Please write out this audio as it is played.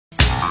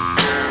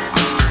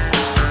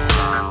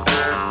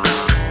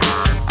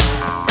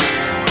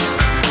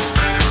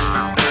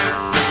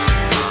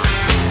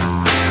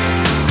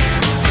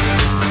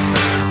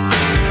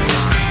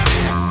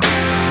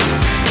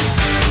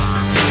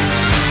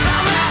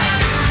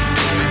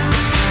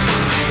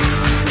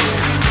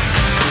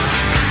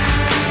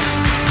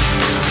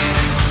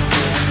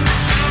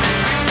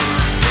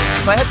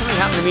I had something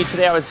happen to me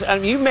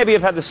today. You maybe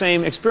have had the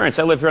same experience.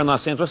 I live here in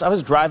Los Angeles. I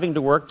was driving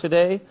to work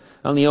today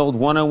on the old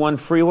 101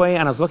 freeway,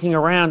 and I was looking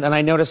around, and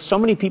I noticed so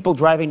many people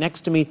driving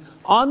next to me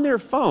on their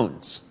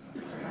phones,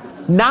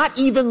 not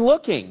even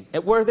looking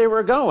at where they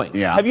were going.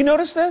 Yeah. Have you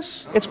noticed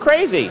this? It's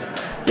crazy.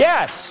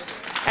 Yes.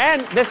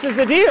 And this is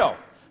the deal.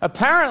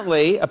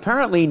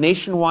 Apparently,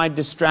 nationwide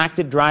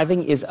distracted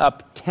driving is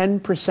up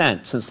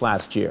 10% since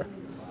last year.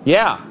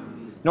 Yeah.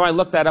 No, I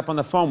looked that up on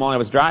the phone while I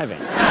was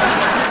driving.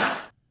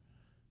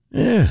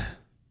 Yeah.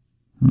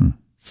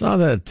 Saw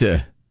that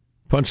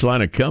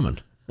punchline coming.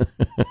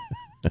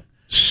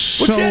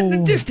 What's that in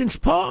the distance,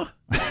 Pa?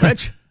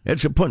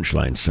 That's a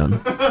punchline,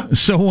 son.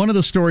 So one of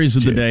the stories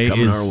of the day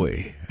coming is our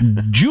way.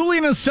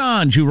 Julian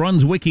Assange, who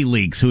runs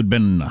WikiLeaks, who had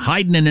been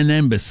hiding in an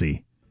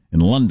embassy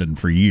in London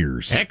for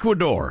years.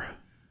 Ecuador.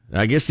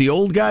 I guess the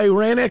old guy who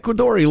ran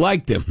Ecuador, he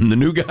liked him. And the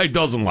new guy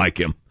doesn't like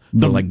him.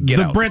 The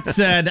out. Brits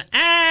said,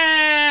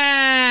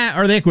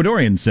 or the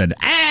Ecuadorians said,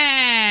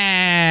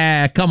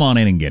 come on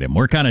in and get him.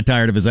 We're kind of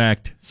tired of his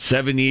act.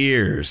 7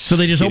 years. So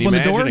they just opened the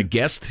door? Imagine a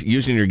guest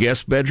using your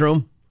guest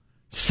bedroom?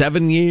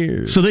 7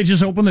 years. So they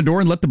just opened the door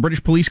and let the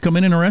British police come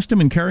in and arrest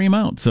him and carry him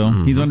out. So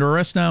he's under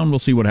arrest now, and we'll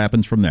see what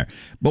happens from there.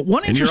 But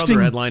one interesting... your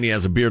other headline, he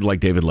has a beard like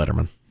David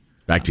Letterman.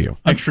 Back to you.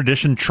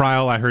 Extradition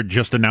trial, I heard,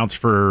 just announced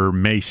for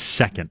May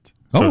 2nd.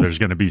 So there's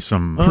going to be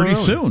some... Pretty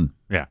soon.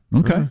 Yeah.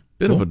 Okay.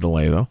 Bit of a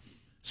delay, though.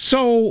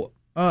 So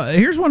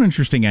here's one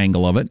interesting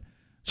angle of it.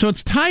 So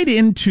it's tied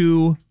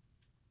into,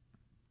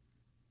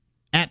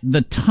 at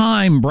the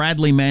time,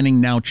 Bradley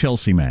Manning, now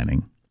Chelsea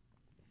Manning,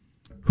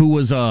 who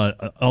was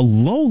a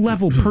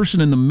low-level person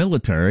in the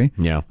military,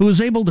 who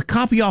was able to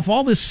copy off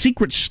all this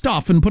secret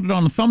stuff and put it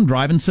on a thumb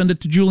drive and send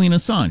it to Julian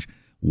Assange.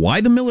 Why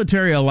the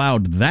military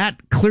allowed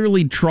that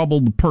clearly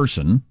troubled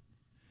person...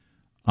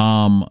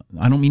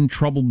 I don't mean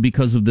troubled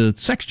because of the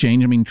sex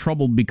change. I mean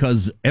troubled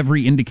because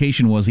every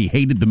indication was he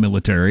hated the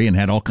military and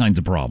had all kinds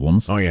of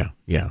problems. Oh, yeah.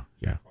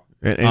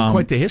 And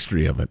quite the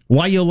history of it.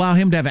 Why you allow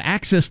him to have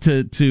access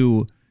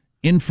to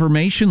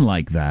information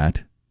like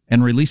that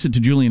and release it to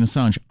Julian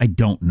Assange, I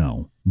don't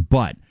know.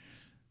 But,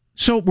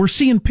 so we're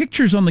seeing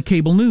pictures on the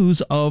cable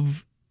news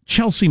of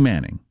Chelsea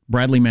Manning.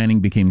 Bradley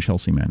Manning became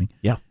Chelsea Manning.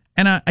 Yeah.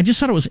 And I just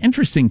thought it was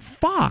interesting.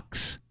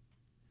 Fox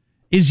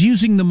is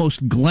using the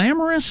most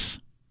glamorous...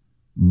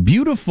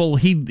 beautiful,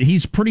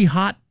 he's pretty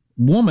hot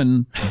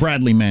woman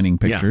Bradley Manning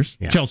pictures,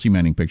 Chelsea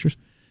Manning pictures,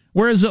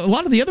 whereas a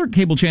lot of the other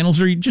cable channels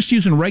are just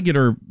using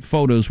regular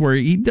photos where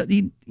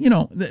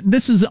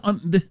this is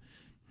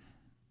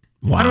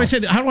wow. How do I say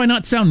that? How do I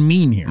not sound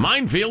mean here?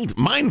 Minefield.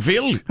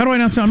 How do I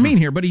not sound mean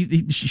here? But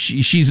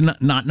she's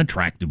not an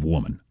attractive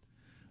woman.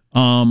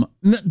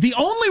 The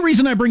only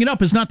reason I bring it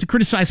up is not to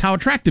criticize how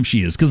attractive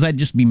she is, because that'd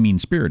just be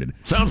mean-spirited.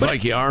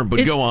 Like you are,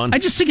 but go on. I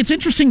just think it's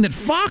interesting that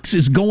Fox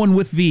is going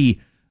with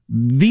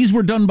these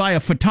were done by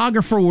a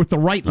photographer with the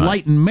right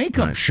light and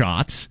makeup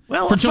shots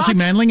for Chelsea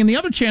Manning, and the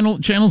other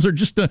channels are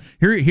just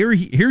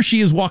here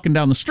she is walking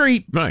down the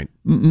street,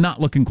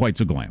 not looking quite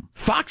so glam.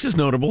 Fox is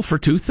notable for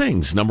two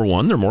things. Number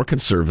one, they're more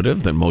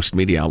conservative than most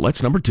media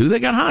outlets. Number two, they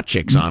got hot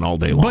chicks on all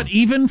day long. But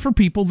even for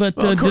people that...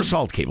 of course,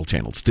 all cable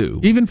channels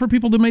do. Even for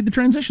people that made the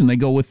transition, they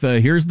go with,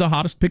 here's the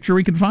hottest picture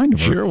we could find of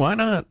her. Sure, why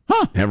not?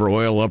 Have her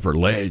oil up her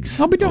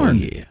legs. I'll be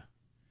darned. Oh, yeah.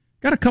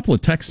 Got a couple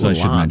of texts I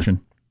should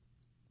mention.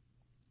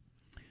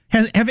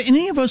 Have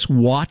any of us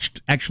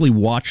actually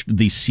watched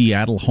the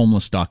Seattle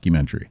homeless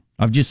documentary?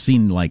 I've just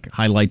seen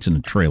highlights in a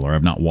trailer.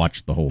 I've not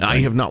watched the whole thing.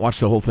 I have not watched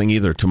the whole thing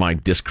either, to my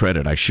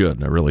discredit. I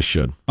should. I really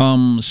should.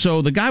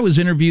 So the guy was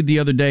interviewed the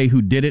other day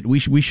who did it. We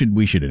should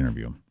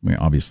interview him. We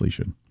obviously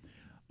should.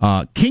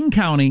 King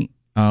County,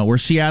 where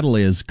Seattle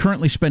is,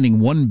 currently spending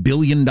 $1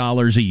 billion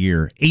a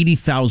year,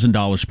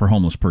 $80,000 per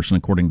homeless person,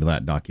 according to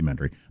that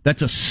documentary.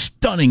 That's a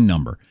stunning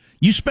number.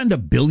 You spend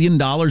 $1 billion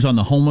on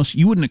the homeless,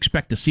 you wouldn't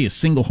expect to see a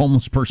single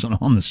homeless person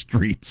on the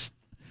streets.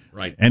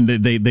 Right. And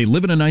they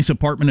live in a nice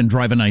apartment and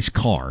drive a nice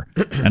car.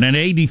 And at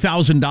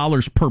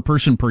 $80,000 per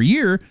person per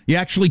year, you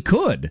actually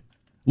could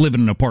live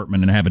in an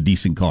apartment and have a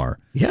decent car.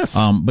 Yes.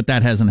 But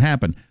that hasn't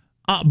happened.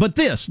 But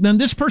this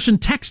person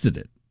texted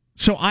it.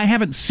 So I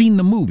haven't seen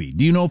the movie.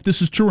 Do you know if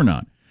this is true or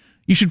not?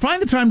 You should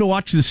find the time to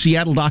watch the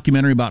Seattle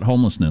documentary about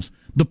homelessness.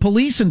 The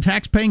police and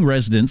tax-paying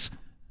residents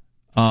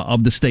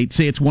of the state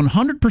say it's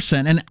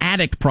 100% an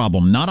addict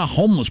problem, not a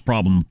homeless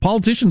problem.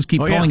 Politicians keep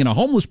calling it a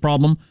homeless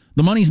problem.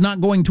 The money's not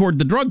going toward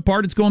the drug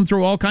part. It's going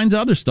through all kinds of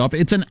other stuff.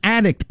 It's an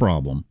addict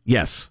problem.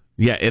 Yes.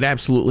 Yeah, it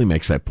absolutely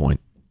makes that point.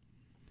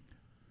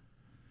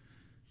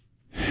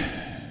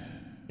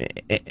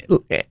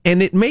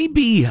 And it may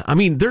be,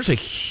 there's a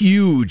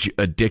huge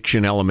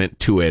addiction element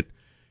to it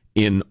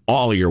in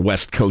all of your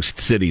West Coast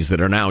cities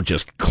that are now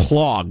just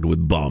clogged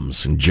with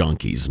bums and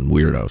junkies and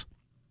weirdos.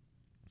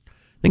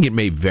 I think it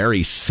may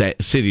vary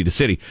city to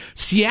city.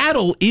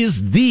 Seattle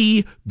is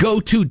the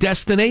go-to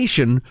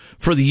destination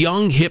for the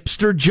young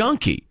hipster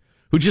junkie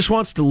who just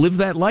wants to live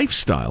that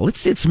lifestyle.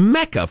 It's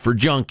Mecca for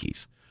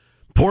junkies.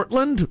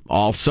 Portland,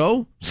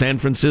 also. San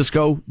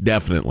Francisco,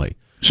 definitely.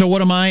 So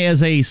what am I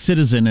as a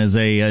citizen, as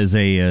a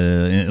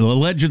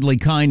allegedly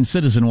kind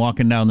citizen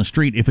walking down the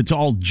street? If it's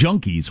all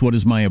junkies, what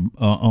is my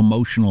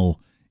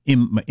emotional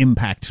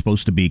impact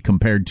supposed to be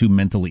compared to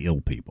mentally ill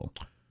people?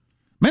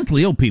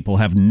 Mentally ill people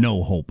have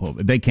no hope of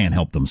it. They can't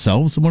help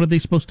themselves. What are they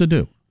supposed to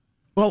do?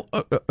 Well,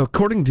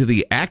 according to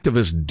the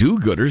activist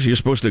do-gooders, you're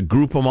supposed to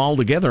group them all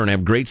together and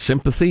have great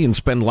sympathy and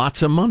spend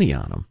lots of money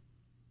on them,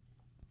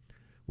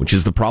 which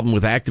is the problem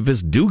with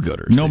activist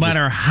do-gooders. No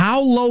matter how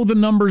low the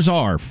numbers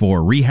are for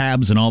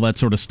rehabs and all that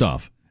sort of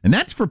stuff. And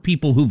that's for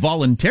people who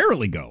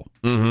voluntarily go.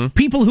 Mm-hmm.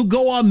 People who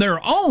go on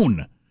their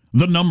own,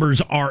 the numbers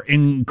are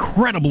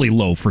incredibly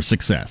low for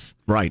success.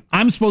 Right.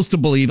 I'm supposed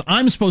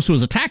to,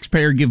 as a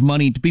taxpayer, give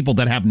money to people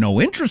that have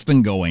no interest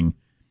in going,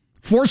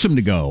 force them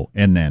to go,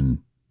 and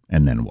then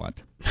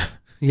what?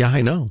 Yeah,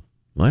 I know.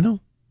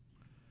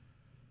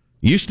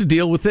 Used to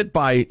deal with it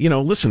by,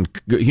 listen,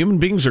 human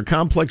beings are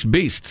complex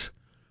beasts,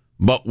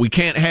 but we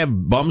can't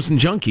have bums and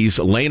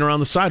junkies laying around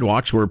the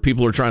sidewalks where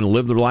people are trying to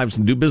live their lives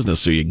and do business,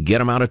 so you get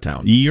them out of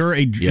town.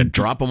 You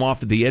drop them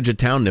off at the edge of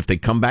town, and if they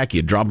come back,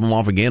 you drop them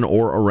off again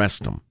or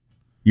arrest them.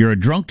 You're a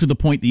drunk to the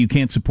point that you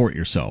can't support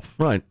yourself.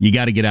 Right. You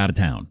got to get out of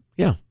town.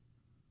 Yeah.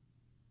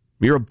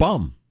 You're a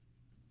bum.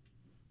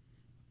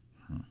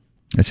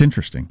 That's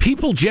interesting.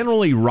 People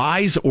generally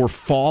rise or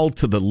fall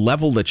to the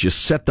level that you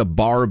set the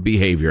bar of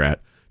behavior at.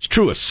 It's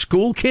true of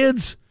school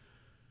kids.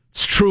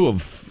 It's true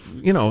of,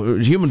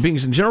 human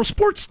beings in general.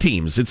 Sports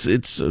teams.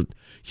 It's a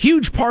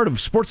huge part of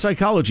sports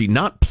psychology,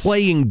 not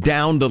playing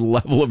down to the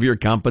level of your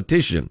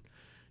competition.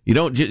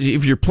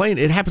 If you're playing,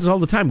 it happens all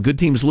the time. Good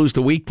teams lose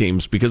to weak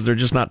teams because they're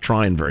just not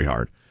trying very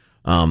hard.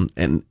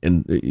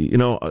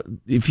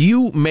 If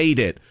you made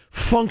it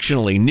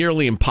functionally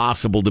nearly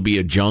impossible to be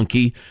a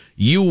junkie,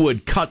 you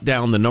would cut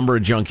down the number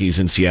of junkies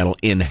in Seattle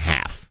in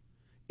half.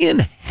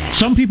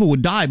 Some people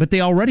would die, but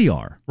they already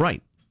are.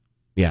 Right.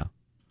 Yeah.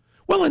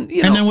 Well, and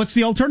then what's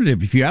the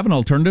alternative? If you have an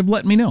alternative,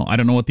 let me know. I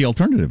don't know what the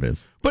alternative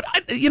is. But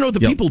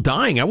people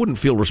dying, I wouldn't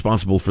feel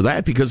responsible for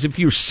that, because if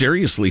you're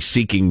seriously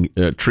seeking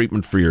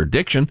treatment for your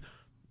addiction,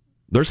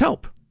 there's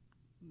help.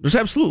 There's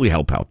absolutely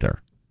help out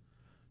there.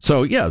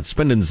 So,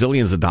 spending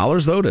zillions of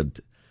dollars, though, to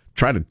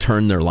try to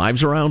turn their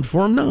lives around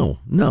for them?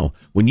 No.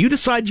 When you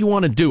decide you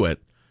want to do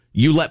it,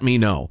 you let me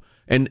know.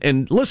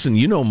 And listen,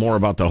 you know more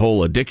about the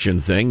whole addiction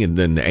thing and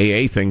then the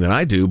AA thing than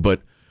I do,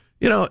 but,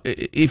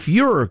 if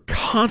you're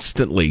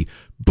constantly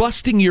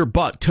busting your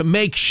butt to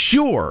make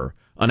sure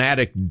an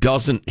addict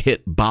doesn't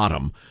hit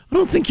bottom, I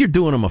don't think you're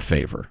doing them a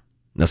favor,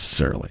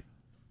 necessarily.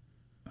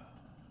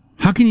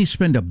 How can you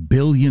spend $1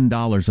 billion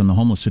on the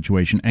homeless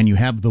situation and you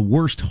have the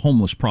worst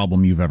homeless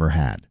problem you've ever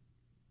had?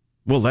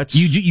 Well, that's...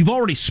 You've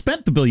already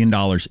spent the $1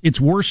 billion.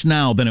 It's worse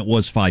now than it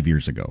was 5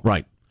 years ago.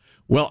 Right.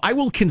 Well, I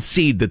will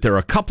concede that there are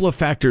a couple of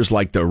factors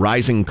like the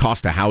rising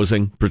cost of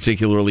housing,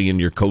 particularly in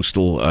your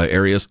coastal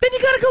areas. Then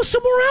you got to go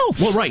somewhere else.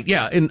 Well, right,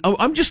 yeah, and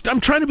I'm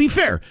trying to be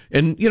fair.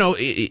 And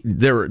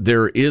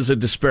there is a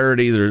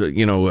disparity.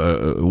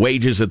 There,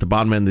 wages at the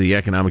bottom end of the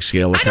economic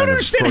scale. I don't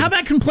understand how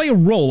that can play a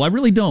role. I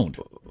really don't.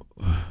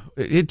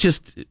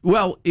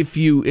 If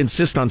you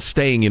insist on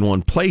staying in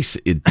one place,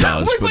 it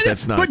does, but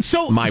that's not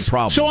my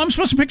problem. So I'm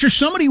supposed to picture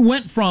somebody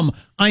went from,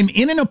 I'm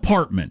in an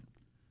apartment,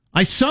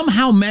 I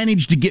somehow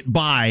managed to get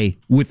by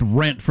with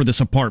rent for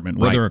this apartment,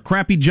 whether a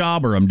crappy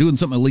job or I'm doing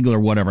something illegal or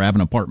whatever, I have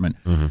an apartment.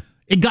 Mm-hmm.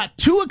 It got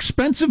too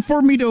expensive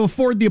for me to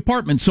afford the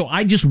apartment, so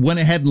I just went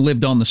ahead and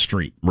lived on the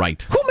street.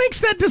 Right. Who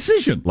makes that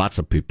decision? Lots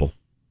of people.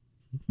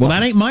 Well,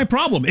 that ain't my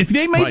problem. If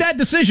they made that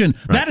decision,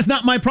 that is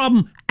not my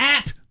problem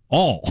at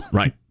all.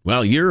 Right.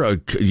 Well, you're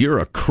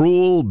a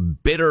cruel,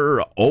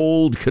 bitter,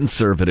 old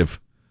conservative.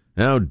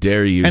 How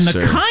dare you, and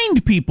sir. The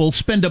kind people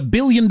spend $1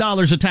 billion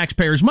of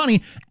taxpayers'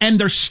 money, and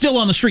they're still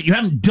on the street. You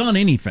haven't done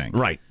anything.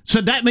 Right.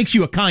 So that makes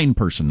you a kind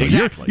person.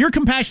 Exactly. You're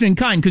compassionate and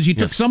kind because you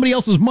took somebody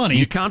else's money.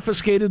 You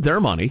confiscated their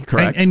money,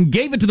 correct. And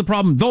gave it to the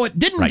problem, though it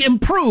didn't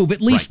improve,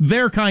 at least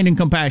they're kind and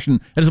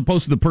compassionate, as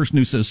opposed to the person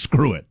who says,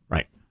 screw it.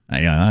 Right.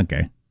 Yeah,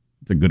 okay.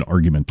 It's a good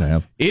argument to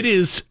have. It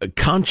is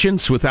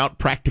conscience without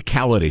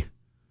practicality.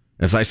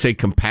 As I say,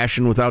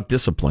 compassion without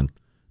discipline.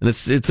 And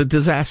it's a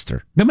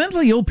disaster. The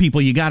mentally ill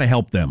people, you got to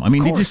help them. I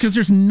mean, because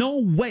there's no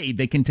way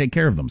they can take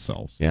care of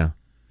themselves. Yeah.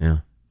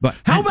 But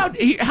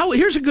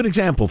here's a good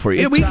example for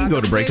you. Yeah, we can go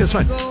to break. That's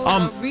fine.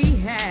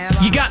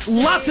 You got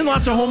lots and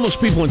lots of homeless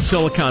people in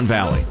Silicon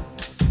Valley.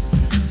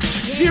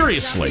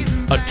 Seriously,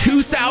 a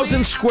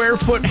 2,000 square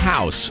foot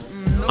house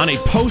on a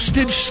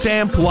postage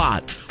stamp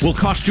lot will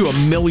cost you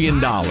 $1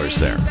 million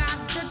there.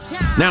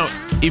 Now,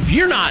 if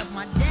you're not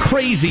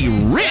crazy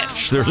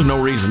rich, there's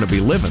no reason to be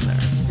living there.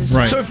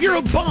 Right. So if you're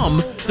a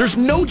bum, there's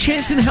no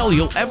chance in hell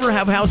you'll ever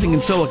have housing in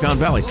Silicon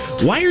Valley.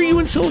 Why are you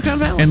in Silicon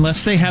Valley?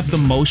 Unless they have the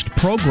most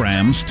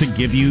programs to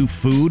give you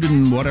food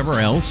and whatever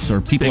else, or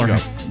people are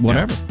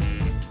whatever.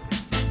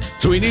 Yeah.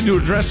 So we need to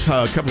address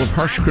a couple of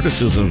harsh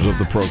criticisms of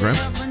the program.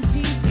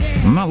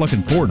 I'm not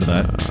looking forward to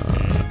that.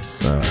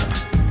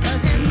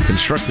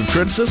 Constructive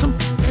criticism?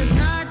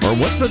 Or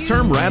what's the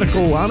term?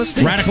 Radical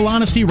honesty? Radical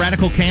honesty,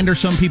 radical candor,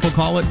 some people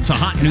call it. It's a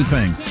hot new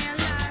thing.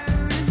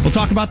 We'll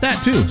talk about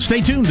that, too.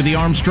 Stay tuned to the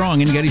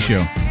Armstrong and Getty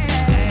Show.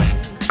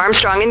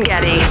 Armstrong and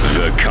Getty.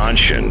 The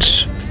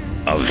conscience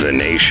of the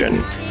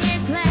nation.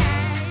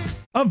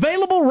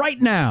 Available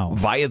right now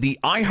via the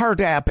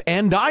iHeart app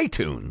and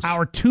iTunes.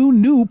 Our 2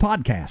 new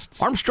podcasts.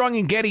 Armstrong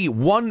and Getty,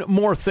 One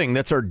More Thing.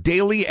 That's our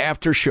daily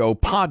after show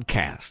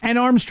podcast. And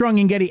Armstrong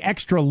and Getty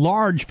Extra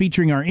Large,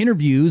 featuring our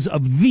interviews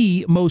of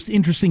the most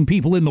interesting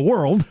people in the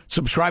world.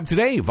 Subscribe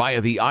today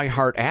via the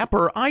iHeart app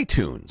or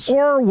iTunes.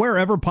 Or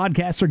wherever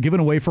podcasts are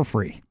given away for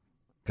free.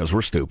 Because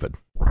we're stupid.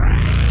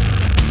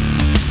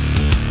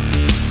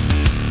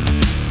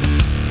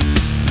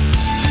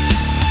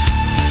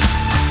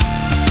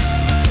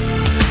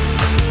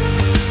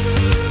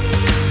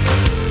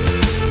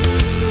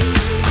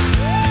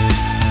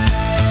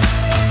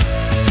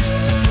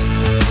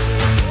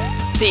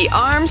 The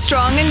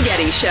Armstrong and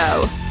Getty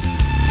Show.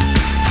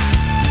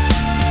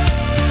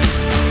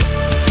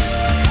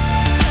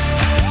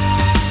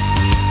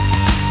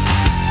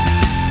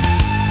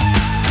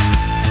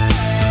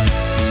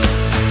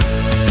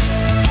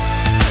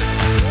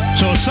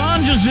 So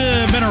Assange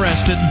has been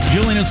arrested.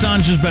 Julian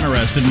Assange has been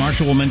arrested.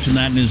 Marshall will mention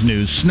that in his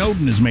news.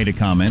 Snowden has made a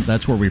comment.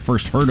 That's where we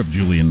first heard of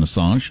Julian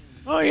Assange.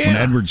 Oh, yeah. When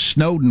Edward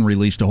Snowden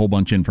released a whole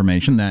bunch of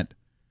information that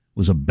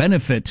was a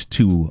benefit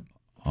to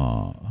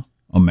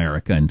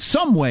America in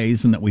some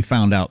ways, and that we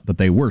found out that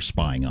they were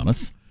spying on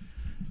us.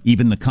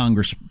 Even the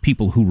Congress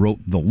people who wrote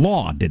the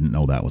law didn't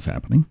know that was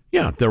happening.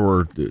 Yeah, there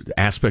were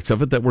aspects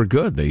of it that were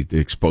good. They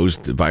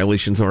exposed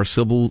violations of our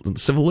civil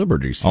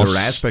liberties. There were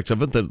aspects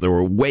of it that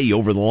were way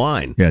over the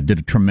line. Yeah, it did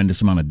a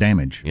tremendous amount of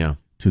damage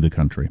to the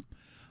country.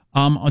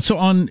 I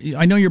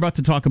know you're about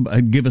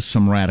to give us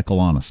some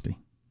radical honesty.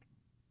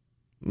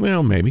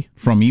 Well, maybe.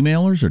 From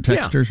emailers or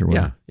texters or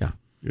whatever? Yeah.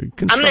 I'm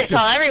going to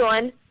tell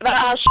everyone about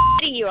how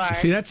shitty you are.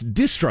 See, that's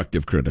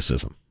destructive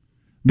criticism.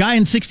 Guy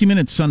in 60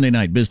 Minutes Sunday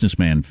night,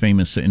 businessman,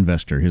 famous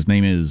investor. His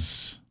name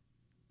is,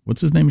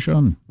 what's his name,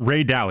 Sean?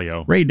 Ray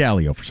Dalio. Ray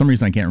Dalio. For some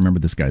reason, I can't remember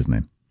this guy's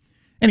name.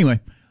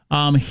 Anyway,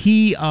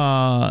 he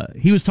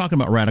was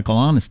talking about radical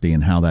honesty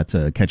and how that's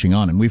catching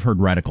on. And we've heard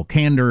radical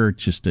candor.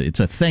 It's just it's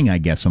a thing, I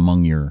guess,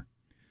 among your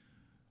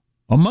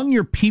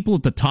people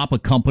at the top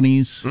of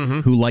companies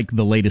who like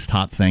the latest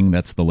hot thing.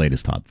 That's the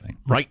latest hot thing,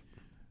 right?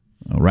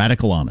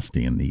 Radical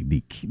honesty, and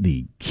the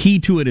key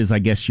to it is, I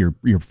guess, you're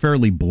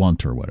fairly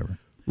blunt or whatever,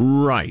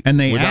 right? And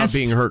they without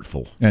being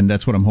hurtful, and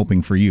that's what I'm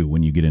hoping for you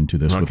when you get into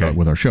this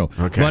with our show.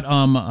 Okay.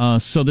 But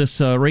so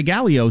this Ray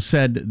Dalio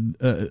said,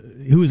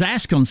 who was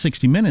asked on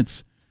 60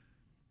 Minutes,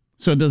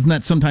 so doesn't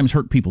that sometimes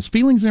hurt people's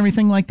feelings and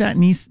everything like that?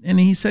 And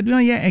he said,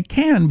 well, yeah, it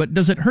can, but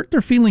does it hurt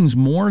their feelings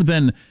more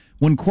than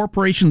when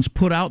corporations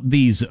put out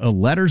these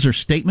letters or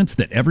statements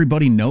that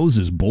everybody knows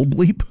is bull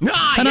bleep?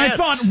 And yes. I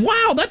thought,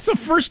 wow, that's the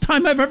first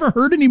time I've ever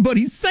heard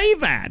anybody say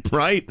that.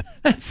 Right.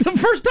 That's the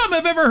first time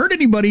I've ever heard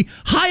anybody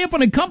high up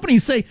in a company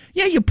say,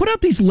 yeah, you put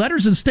out these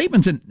letters and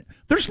statements, and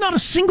there's not a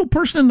single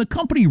person in the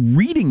company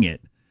reading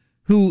it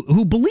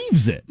who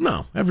believes it.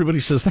 No, everybody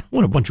says that.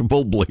 What a bunch of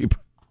bull bleep.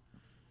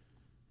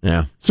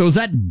 Yeah. So is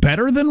that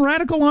better than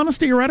radical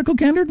honesty or radical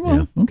candor?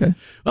 Well, okay.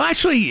 Well,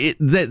 actually,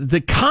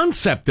 the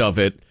concept of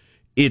it,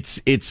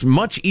 it's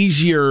much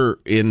easier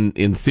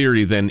in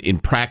theory than in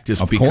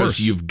practice,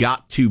 because you've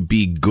got to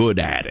be good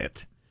at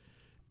it.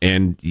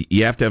 And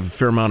you have to have a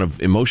fair amount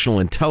of emotional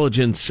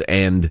intelligence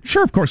and...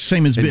 Sure, of course,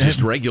 same as...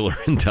 just regular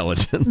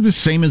intelligence. The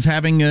same as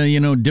having,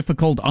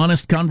 difficult,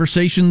 honest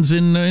conversations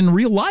in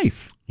real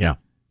life. Yeah.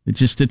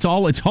 It's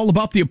all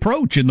about the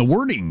approach and the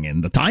wording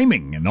and the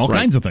timing and all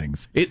kinds of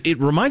things. It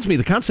reminds me,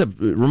 the concept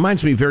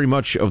reminds me very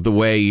much of the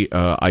way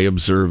I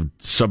observed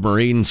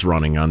submarines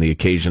running on the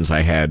occasions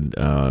I had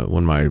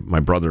when my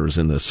brother was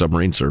in the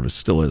submarine service,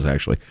 still is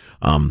actually,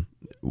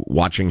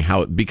 watching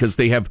how, because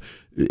they have,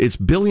 it's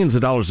billions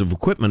of dollars of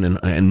equipment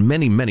and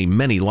many, many,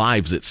 many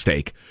lives at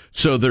stake.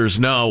 So there's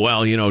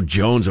no,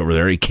 Jones over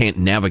there, he can't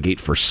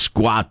navigate for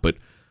squat, but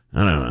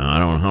I don't know, I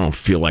don't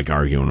feel like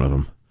arguing with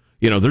him.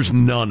 There's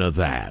none of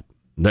that.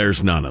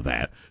 There's none of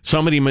that.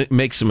 Somebody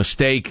makes a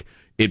mistake,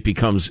 it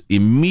becomes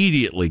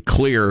immediately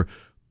clear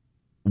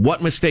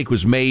what mistake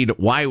was made,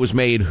 why it was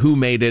made, who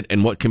made it,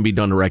 and what can be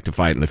done to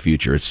rectify it in the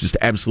future. It's just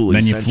absolutely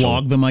essential. Then you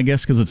flog them, I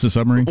guess, because it's a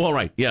submarine? Well,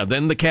 right. Yeah,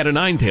 then the cat of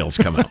nine tails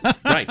come out.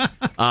 Right.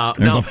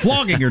 There's a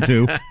flogging or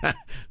two.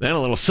 Then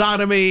a little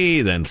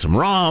sodomy, then some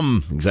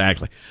rum.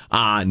 Exactly.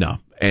 No.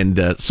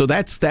 And so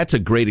that's a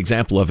great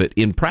example of it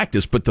in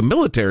practice. But the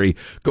military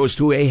goes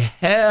to a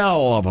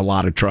hell of a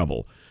lot of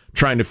trouble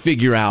trying to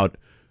figure out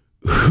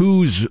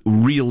who's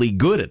really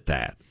good at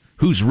that,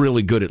 who's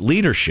really good at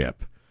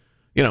leadership.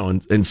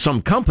 In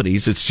some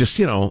companies, it's just,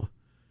 there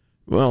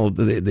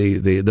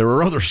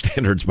are other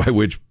standards by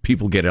which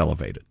people get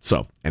elevated.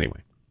 So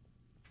anyway,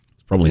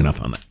 it's probably enough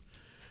on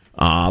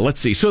that. Let's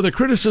see. So the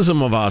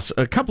criticism of us,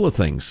 a couple of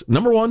things.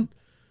 Number one,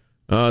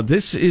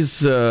 this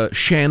is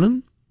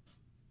Shannon.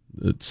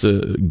 It's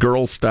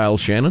girl-style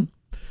Shannon.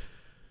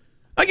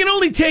 I can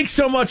only take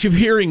so much of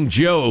hearing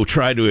Joe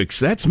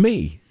that's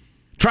me,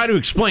 try to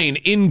explain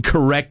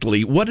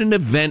incorrectly what an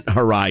event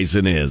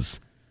horizon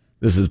is.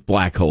 This is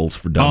Black Holes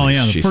for Dummies.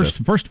 Oh, yeah.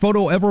 The first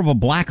photo ever of a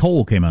black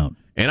hole came out.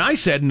 And I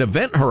said an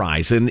event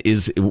horizon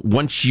is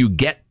once you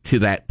get to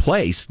that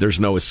place, there's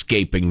no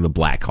escaping the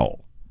black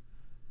hole.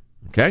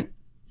 Okay?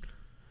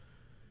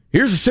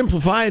 Here's a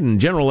simplified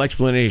and general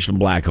explanation of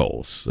black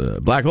holes.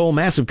 Black hole,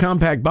 massive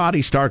compact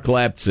body, star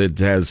collapse. It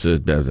has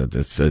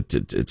it's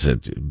a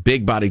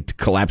big body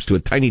collapsed to a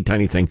tiny,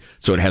 tiny thing,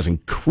 so it has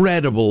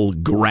incredible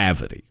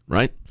gravity,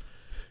 right?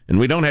 And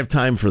we don't have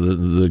time for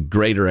the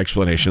greater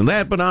explanation of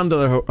that, but on to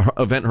the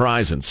event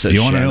horizon, says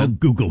you want Shannon. to know?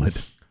 Google it.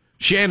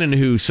 Shannon,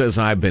 who says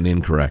I've been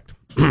incorrect.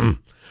 To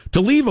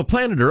leave a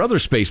planet or other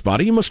space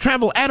body, you must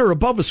travel at or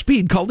above a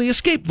speed called the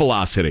escape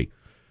velocity.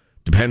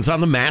 Depends on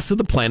the mass of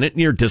the planet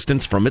and your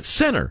distance from its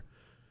center.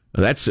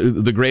 That's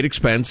the great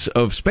expense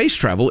of space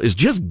travel, is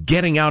just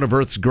getting out of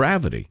Earth's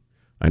gravity.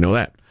 I know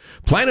that.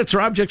 Planets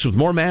or objects with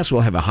more mass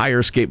will have a higher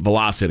escape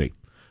velocity.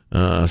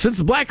 Since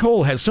the black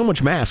hole has so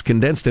much mass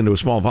condensed into a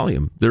small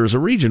volume, there is a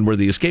region where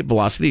the escape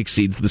velocity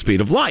exceeds the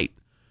speed of light.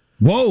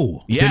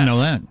 Whoa! Yes. Didn't know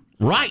that.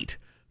 Right.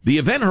 The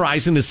event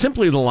horizon is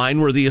simply the line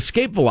where the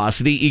escape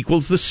velocity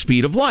equals the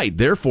speed of light.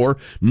 Therefore,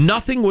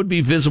 nothing would be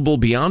visible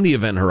beyond the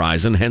event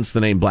horizon, hence the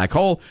name black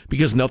hole,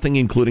 because nothing,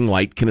 including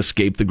light, can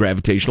escape the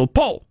gravitational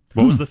pull.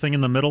 What was the thing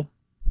in the middle?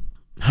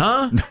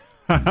 Huh?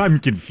 I'm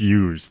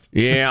confused.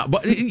 Yeah,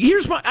 but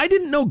I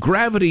didn't know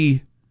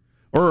gravity,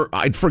 or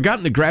I'd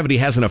forgotten that gravity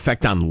has an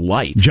effect on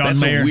light.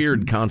 That's a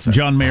weird concept.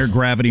 John Mayer,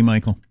 Gravity,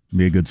 Michael.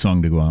 Be a good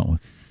song to go out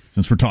with,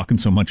 since we're talking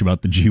so much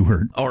about the G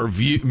word. Or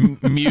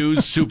Muse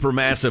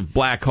supermassive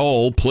black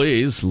hole,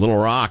 please. Little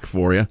rock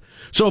for you.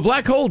 So a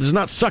black hole does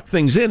not suck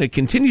things in. It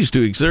continues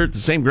to exert the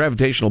same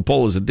gravitational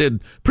pull as it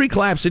did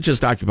pre-collapse. It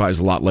just occupies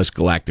a lot less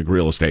galactic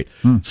real estate.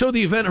 So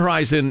the event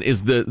horizon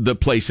is the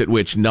place at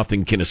which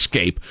nothing can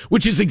escape,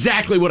 which is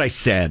exactly what I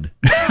said,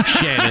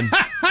 Shannon.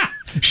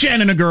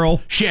 Shannon, a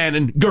girl.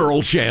 Shannon,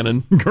 girl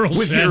Shannon. Girl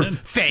with Shannon. Your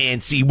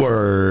fancy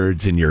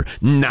words and your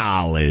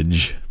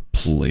knowledge.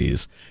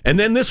 Please. And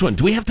then this one.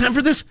 Do we have time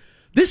for this?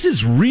 This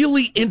is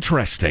really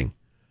interesting.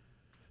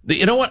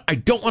 You know what? I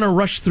don't want to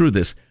rush through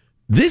this.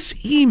 This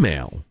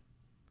email,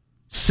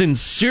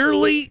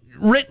 sincerely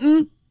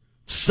written,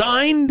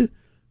 signed,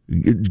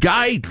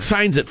 guy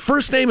signs it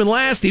first name and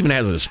last, even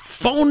has his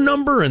phone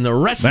number and the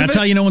rest of it. That's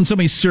how you know when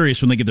somebody's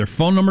serious, when they give their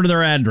phone number to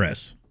their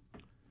address.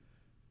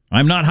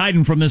 I'm not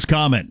hiding from this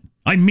comment.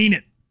 I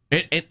mean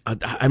it. And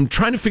I'm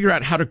trying to figure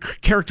out how to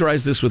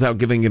characterize this without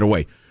giving it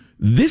away.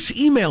 This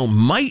email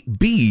might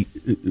be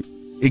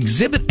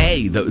Exhibit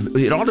A.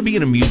 It ought to be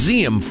in a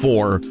museum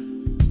for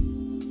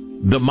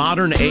the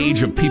modern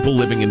age of people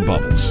living in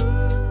bubbles.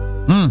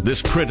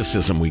 This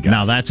criticism we got.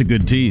 Now that's a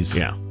good tease.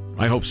 Yeah,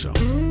 I hope so.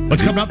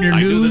 What's coming up in your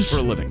news? I do this for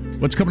a living.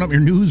 What's coming up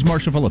in your news,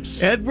 Marshall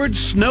Phillips? Edward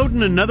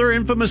Snowden, another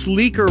infamous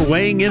leaker,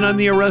 weighing in on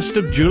the arrest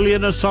of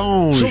Julian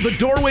Assange. So the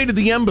doorway to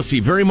the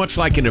embassy, very much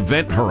like an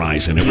event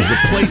horizon. It was the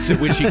place at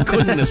which he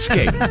couldn't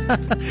escape.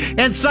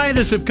 And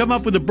scientists have come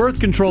up with a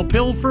birth control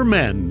pill for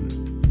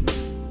men.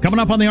 Coming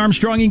up on the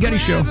Armstrong and Getty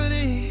Show.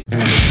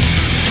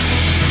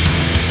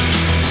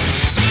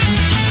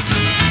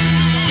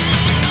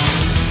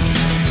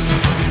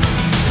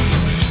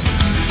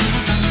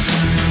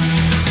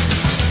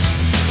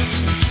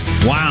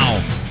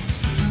 Wow.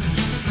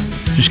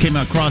 Just came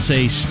across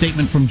a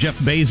statement from Jeff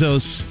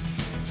Bezos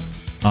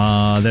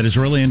that is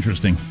really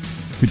interesting.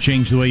 Could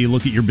change the way you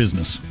look at your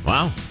business.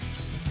 Wow.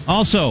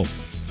 Also,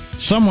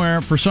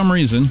 somewhere, for some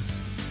reason,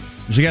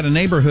 there's got a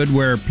neighborhood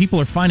where people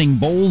are finding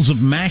bowls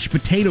of mashed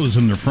potatoes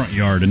in their front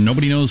yard, and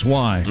nobody knows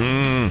why.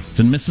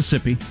 It's in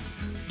Mississippi.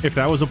 If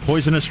that was a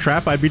poisonous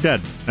trap, I'd be dead.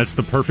 That's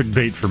the perfect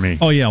bait for me.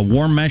 Oh, yeah,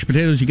 warm mashed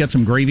potatoes. You got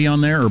some gravy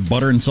on there, or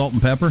butter and salt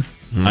and pepper.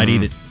 I'd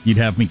eat it. You'd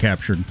have me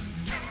captured.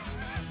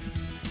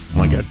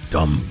 Like a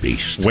dumb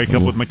beast. Wake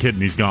up with my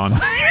kidneys gone.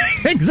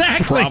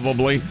 Exactly.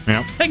 Probably.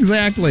 Yep.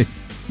 Exactly.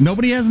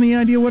 Nobody has any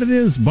idea what it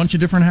is. Bunch of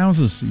different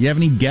houses. You have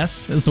any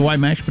guess as to why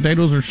mashed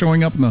potatoes are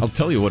showing up in the... I'll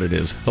tell you what it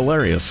is.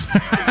 Hilarious.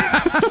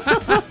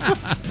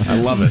 I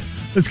love it.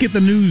 Let's get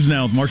the news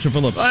now with Marshall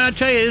Phillips. I'll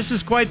tell you, this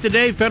is quite the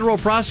day. Federal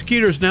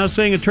prosecutors now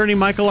saying attorney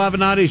Michael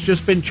Avenatti has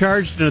just been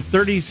charged in a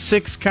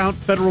 36-count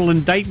federal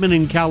indictment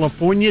in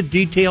California.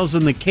 Details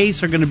in the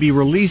case are going to be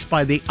released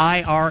by the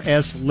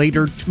IRS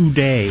later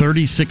today.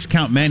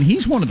 36-count, man.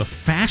 He's one of the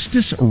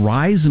fastest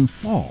rise and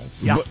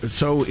falls. Yeah.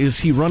 So is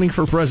he running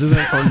for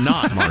president or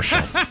not,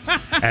 Marshall?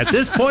 At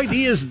this point,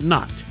 he is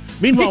not.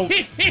 Meanwhile,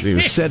 he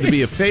was said to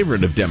be a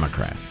favorite of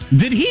Democrats.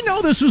 Did he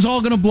know this was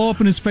all going to blow up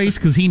in his face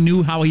because he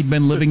knew how he'd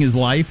been living his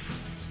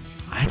life?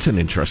 That's an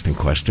interesting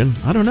question.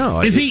 I don't know.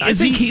 I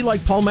think he,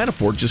 like Paul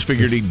Manafort, just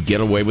figured he'd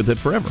get away with it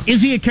forever.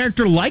 Is he a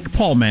character like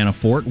Paul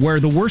Manafort, where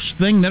the worst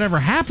thing that ever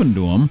happened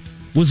to him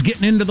was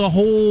getting into the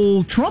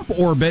whole Trump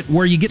orbit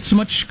where you get so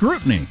much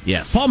scrutiny?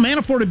 Yes. Paul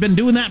Manafort had been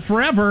doing that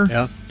forever.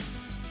 yeah.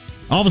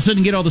 All of a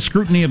sudden, get all the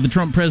scrutiny of the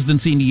Trump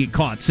presidency and you get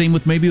caught. Same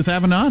with maybe with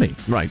Avenatti.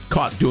 Right.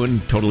 Caught doing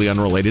totally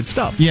unrelated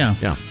stuff. Yeah.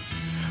 Yeah.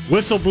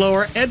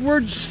 Whistleblower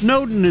Edward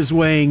Snowden is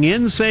weighing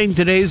in, saying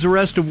today's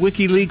arrest of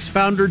WikiLeaks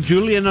founder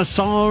Julian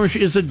Assange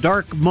is a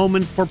dark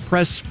moment for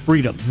press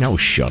freedom. No,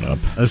 shut up.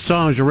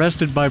 Assange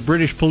arrested by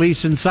British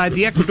police inside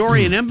the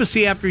Ecuadorian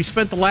embassy after he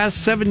spent the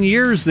last 7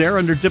 years there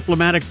under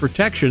diplomatic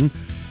protection.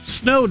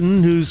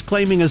 Snowden, who's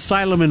claiming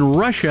asylum in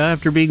Russia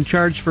after being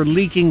charged for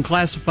leaking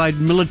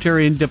classified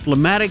military and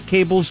diplomatic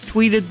cables,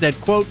 tweeted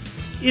that, quote,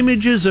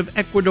 images of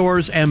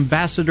Ecuador's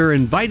ambassador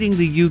inviting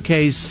the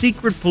UK's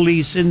secret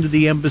police into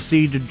the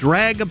embassy to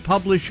drag a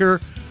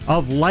publisher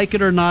of Like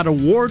It or Not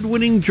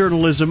award-winning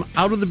journalism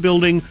out of the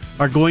building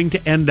are going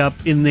to end up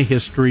in the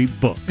history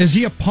book. Is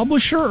he a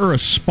publisher or a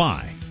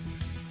spy?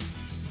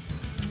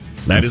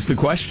 That is the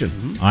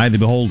question. I, the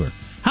beholder.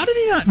 How did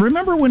he not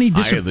remember when he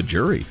Eye of the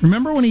jury?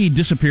 Remember when he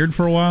disappeared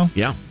for a while?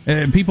 Yeah.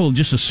 People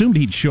just assumed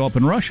he'd show up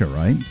in Russia,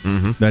 right?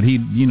 Mm-hmm. That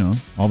he'd,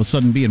 all of a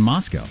sudden be in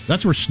Moscow.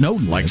 That's where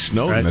Snowden Like is.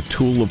 Snowden, a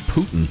tool of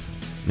Putin.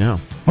 Yeah.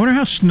 I wonder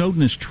how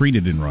Snowden is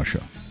treated in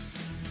Russia.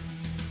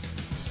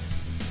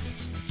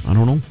 I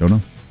don't know. Don't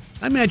know.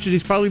 I imagine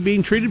he's probably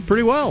being treated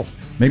pretty well.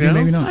 Maybe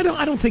not.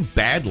 I don't think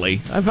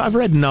badly. I've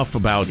read enough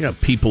about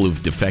people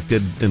who've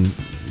defected and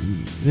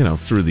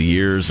through the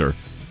years or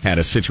had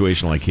a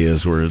situation like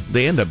his where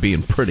they end up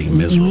being pretty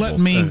miserable.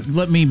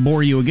 Let me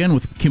bore you again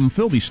with Kim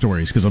Philby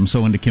stories because I'm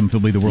so into Kim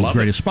Philby, the world's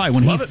greatest spy.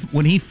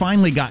 When he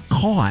finally got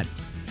caught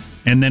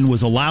and then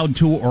was allowed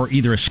to or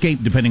either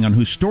escaped, depending on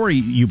whose story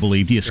you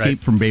believed, he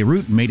escaped from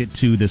Beirut and made it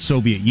to the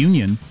Soviet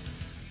Union.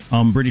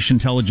 British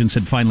intelligence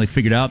had finally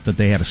figured out that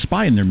they had a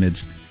spy in their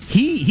midst.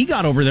 He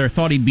got over there,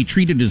 thought he'd be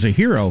treated as a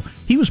hero.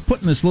 He was put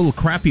in this little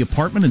crappy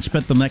apartment and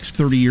spent the next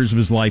 30 years of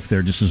his life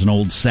there just as an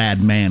old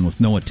sad man with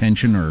no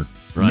attention or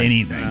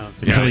anything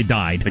until he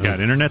died. They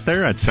got internet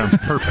there? That sounds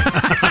perfect.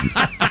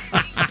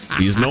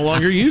 He's no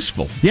longer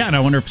useful. Yeah, and I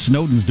wonder if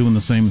Snowden's doing the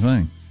same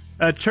thing.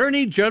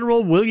 Attorney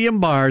General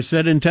William Barr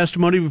said in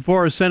testimony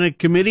before a Senate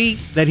committee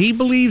that he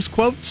believes,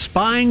 quote,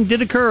 spying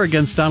did occur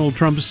against Donald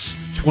Trump's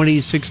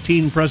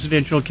 2016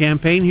 presidential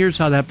campaign. Here's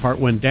how that part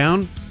went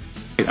down.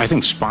 I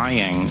think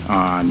spying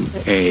on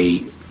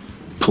a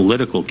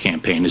political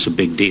campaign is a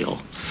big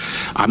deal.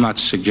 I'm not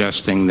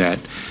suggesting that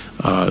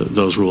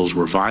those rules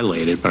were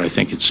violated, but I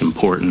think it's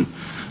important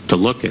to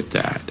look at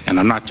that. And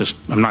I'm not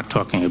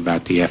talking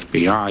about the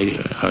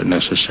FBI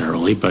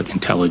necessarily, but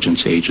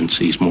intelligence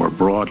agencies more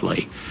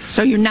broadly.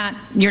 So you're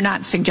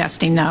not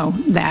suggesting though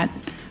that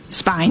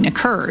spying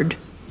occurred?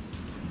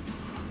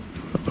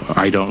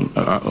 I don't.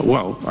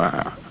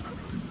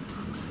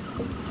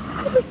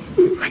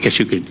 I guess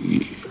you could.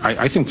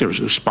 I think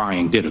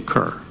spying did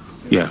occur.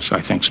 Yes,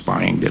 I think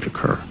spying did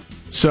occur.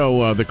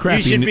 So the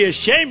crappy. You should be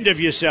ashamed of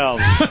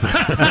yourself.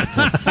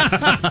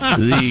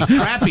 The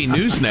crappy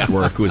news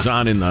network was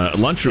on in the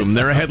lunchroom.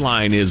 Their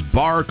headline is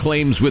Barr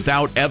claims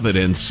without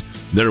evidence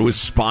there was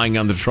spying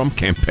on the Trump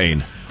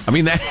campaign. I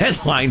mean, that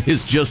headline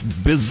is just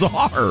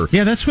bizarre.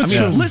 Yeah, that's what.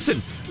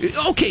 Listen.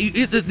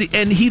 Okay,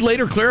 and he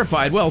later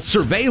clarified,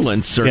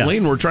 surveillance, certainly,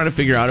 and we're trying to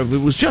figure out if it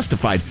was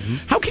justified.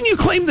 Mm-hmm. How can you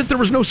claim that there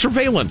was no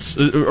surveillance,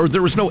 or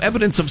there was no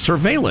evidence of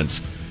surveillance?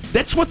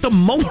 That's what the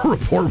Mueller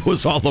report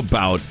was all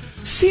about.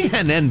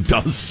 CNN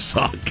does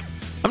suck.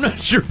 I'm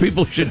not sure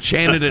people should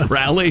chant it at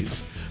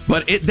rallies,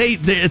 but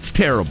it's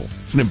terrible.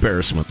 It's an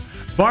embarrassment.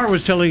 Barr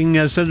was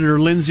telling Senator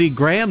Lindsey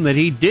Graham that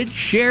he did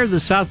share the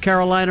South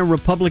Carolina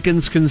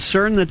Republicans'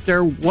 concern that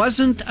there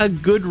wasn't a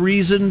good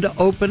reason to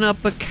open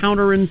up a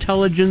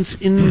counterintelligence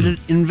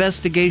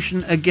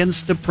investigation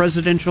against the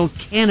presidential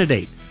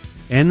candidate,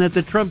 and that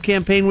the Trump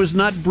campaign was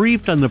not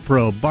briefed on the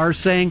probe. Barr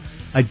saying,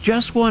 I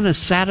just want to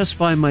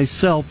satisfy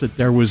myself that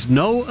there was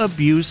no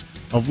abuse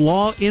of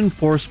law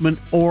enforcement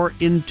or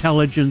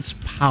intelligence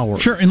power.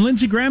 Sure, and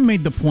Lindsey Graham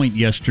made the point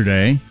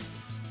yesterday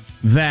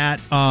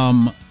that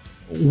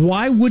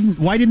why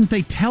didn't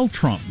they tell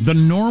Trump? The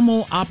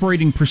normal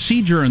operating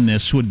procedure in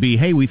this would be,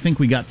 hey, we think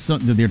we got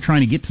something. They're trying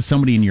to get to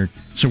somebody in your,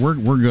 so we're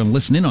going to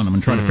listen in on them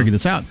and try to figure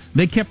this out.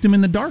 They kept him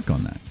in the dark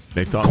on that.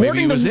 They thought maybe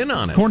he was in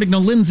on it. According to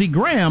Lindsey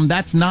Graham,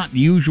 that's not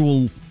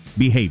usual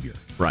behavior.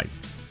 Right.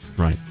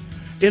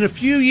 In a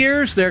few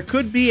years, there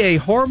could be a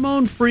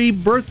hormone-free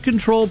birth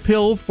control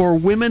pill for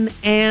women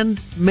and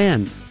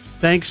men.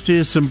 Thanks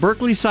to some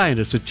Berkeley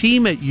scientists, a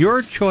team at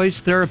Your Choice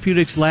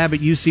Therapeutics Lab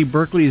at UC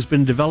Berkeley has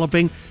been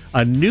developing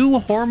a new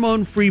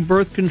hormone-free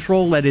birth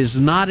control that is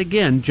not,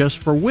 again, just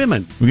for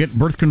women. We get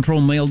birth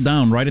control nailed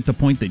down right at the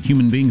point that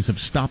human beings have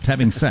stopped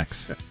having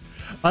sex.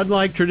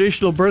 Unlike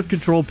traditional birth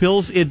control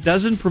pills, it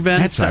doesn't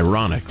prevent... That's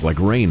ironic, like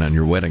rain on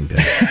your wedding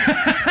day.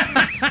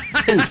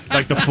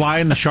 Like the fly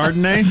in the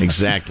Chardonnay?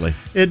 Exactly.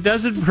 It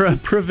doesn't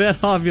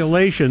prevent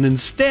ovulation.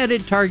 Instead,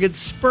 it targets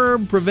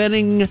sperm,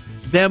 preventing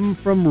them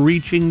from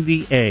reaching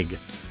the egg.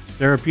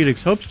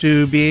 Therapeutics hopes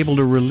to be able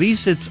to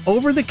release its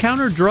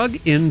over-the-counter drug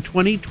in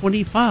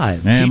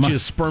 2025.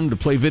 Teaches sperm to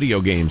play video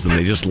games, and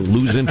they just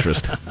lose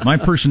interest. My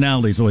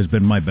personality's always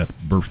been my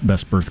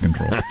best birth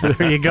control.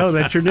 There you go.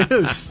 That's your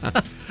news.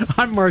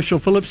 I'm Marshall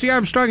Phillips, the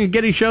Armstrong and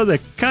Getty Show, the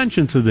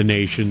conscience of the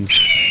nation.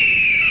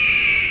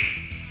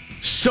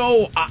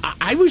 So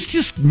I was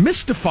just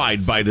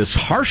mystified by this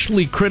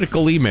harshly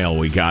critical email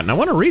we got, and I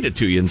want to read it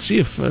to you and see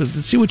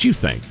what you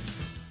think.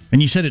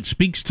 And you said it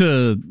speaks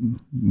to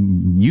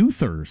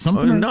youth or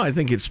something? No, I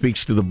think it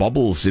speaks to the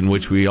bubbles in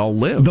which we all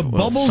live. The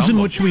bubbles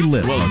in which we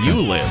live. Well, you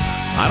live.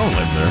 I don't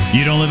live there.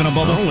 You don't live in a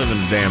bubble? I don't live in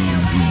a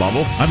damn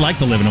bubble. I'd like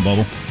to live in a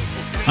bubble.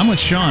 I'm with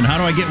Sean. How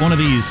do I get one of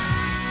these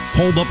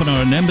holed up in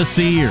an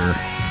embassy or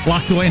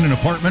locked away in an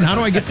apartment? How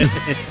do I get this?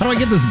 How do I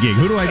get this gig?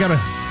 Who do I got to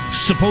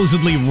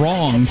supposedly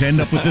wrong to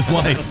end up with this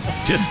life?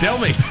 Just tell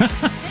me.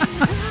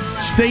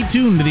 Stay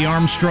tuned to the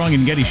Armstrong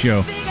and Getty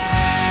Show.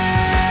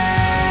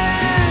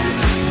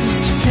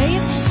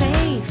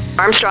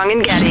 Armstrong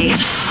and Getty.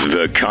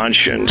 The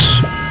conscience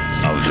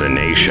of the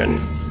nation.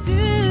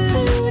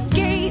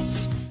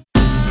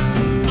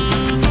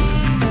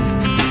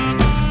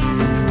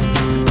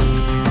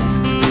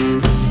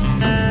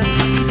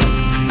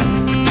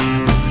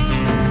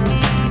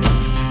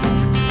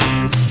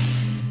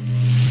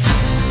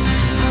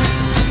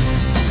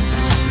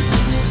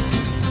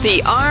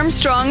 The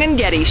Armstrong and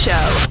Getty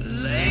Show.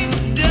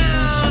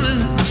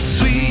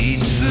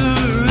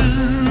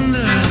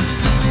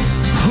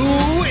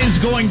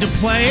 Going to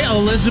play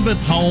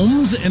Elizabeth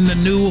Holmes in the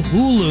new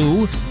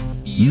Hulu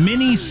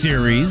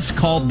miniseries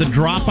called The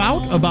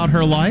Dropout about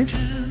her life.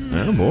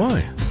 Oh,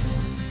 boy.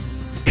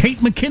 Kate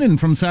McKinnon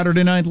from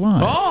Saturday Night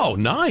Live. Oh,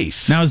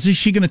 nice. Now, is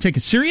she going to take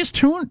a serious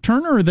turn,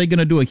 or are they going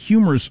to do a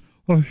humorous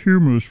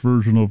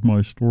version of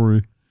my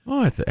story? Oh,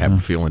 I have a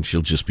feeling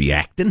she'll just be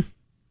acting.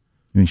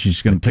 You think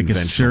she's going to take a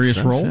serious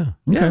role?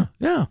 Yeah. Okay.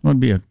 Yeah. That'd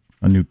be a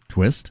new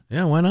twist.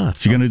 Yeah, why not?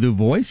 She going to do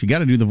voice? You got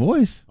to do the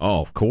voice.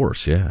 Oh, of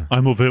course, yeah.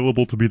 I'm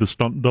available to be the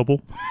stunt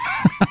double.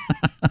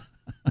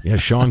 Yeah,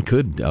 Sean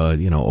could,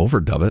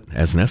 overdub it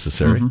as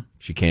necessary. Mm-hmm.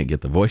 She can't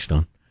get the voice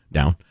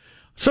down.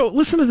 So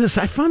listen to this.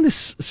 I found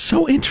this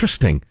so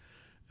interesting.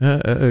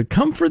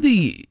 Come for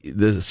the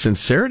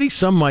sincerity,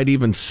 some might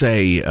even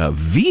say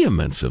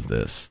vehemence of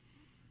this,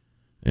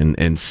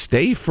 and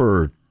stay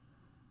for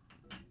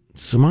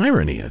some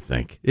irony, I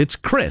think. It's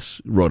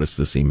Chris who wrote us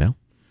this email.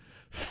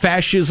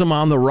 Fascism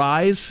on the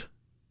rise? ?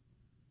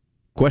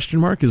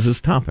 Is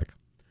his topic.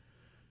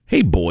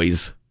 Hey,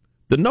 boys.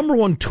 The number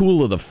one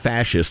tool of the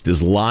fascist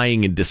is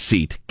lying and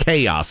deceit,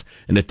 chaos,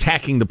 and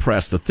attacking the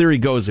press. The theory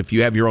goes, if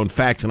you have your own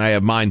facts and I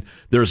have mine,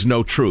 there is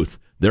no truth.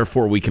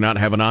 Therefore, we cannot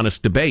have an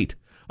honest debate.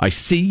 I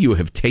see you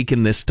have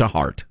taken this to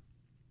heart.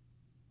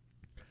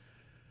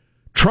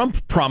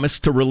 Trump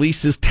promised to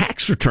release his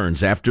tax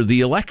returns after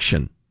the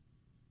election.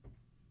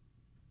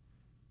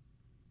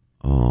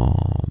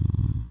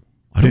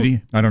 Did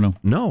he? I don't know.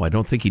 No, I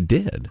don't think he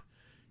did.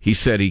 He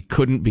said he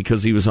couldn't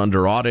because he was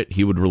under audit.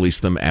 He would release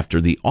them after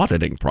the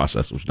auditing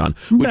process was done,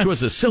 which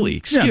was a silly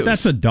excuse. Yeah,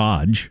 that's a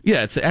dodge.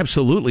 Yeah, it's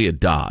absolutely a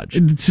dodge.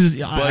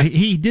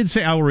 He did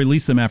say, I will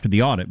release them after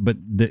the audit, but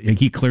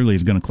he clearly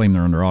is going to claim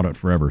they're under audit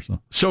forever.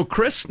 So,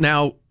 Chris,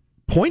 now,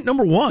 point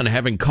number one,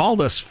 having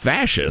called us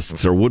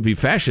fascists or would-be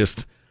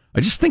fascists,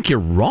 I just think you're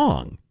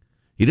wrong.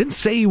 He didn't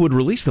say he would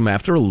release them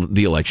after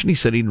the election. He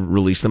said he'd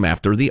release them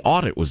after the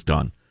audit was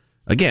done.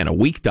 Again, a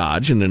weak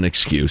dodge and an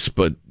excuse,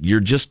 but you're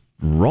just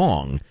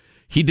wrong.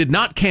 He did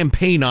not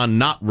campaign on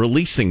not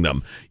releasing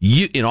them.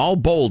 You, in all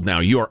bold now,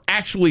 you are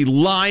actually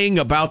lying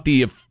about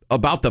the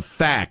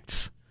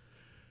facts.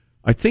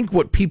 I think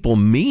what people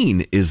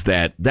mean is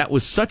that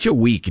was such a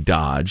weak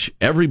dodge.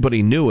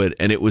 Everybody knew it,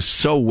 and it was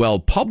so well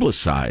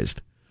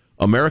publicized.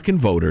 American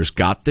voters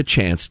got the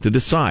chance to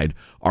decide,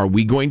 are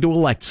we going to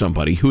elect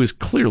somebody who is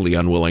clearly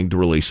unwilling to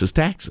release his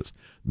taxes?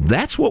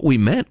 That's what we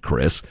meant,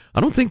 Chris. I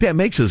don't think that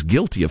makes us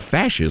guilty of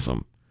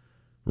fascism.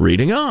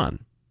 Reading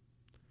on.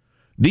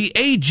 The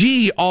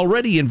AG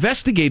already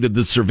investigated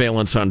the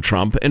surveillance on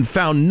Trump and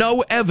found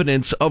no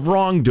evidence of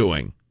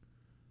wrongdoing.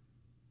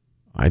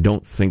 I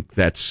don't think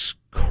that's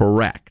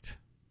correct.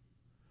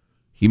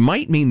 He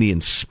might mean the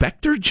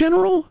Inspector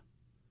General,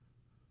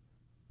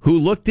 who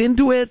looked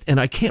into it, and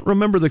I can't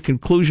remember the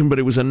conclusion, but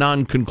it was a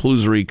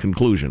non-conclusory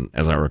conclusion,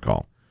 as I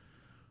recall.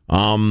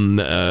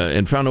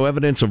 And found no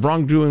evidence of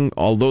wrongdoing,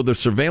 although the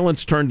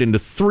surveillance turned into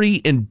 3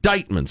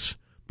 indictments,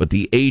 but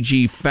the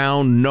AG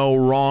found no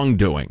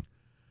wrongdoing.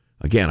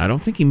 Again, I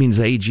don't think he means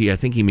AG, I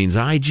think he means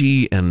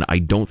IG, and I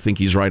don't think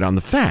he's right on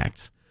the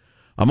facts.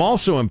 I'm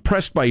also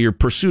impressed by your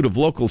pursuit of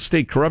local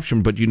state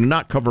corruption, but you do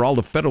not cover all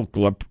the federal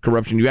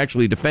corruption. You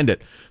actually defend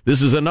it.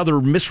 This is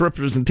another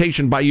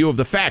misrepresentation by you of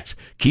the facts.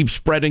 Keep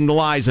spreading the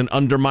lies and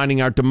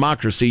undermining our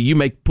democracy. You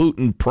make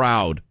Putin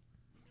proud.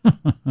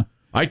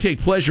 I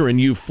take pleasure in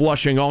you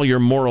flushing all your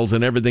morals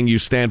and everything you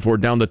stand for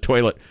down the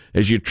toilet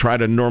as you try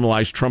to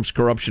normalize Trump's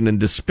corruption and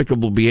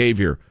despicable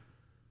behavior,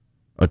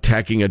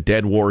 attacking a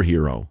dead war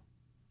hero.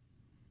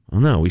 Oh,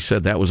 no, we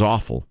said that was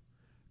awful.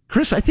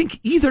 Chris, I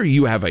think either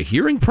you have a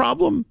hearing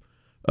problem,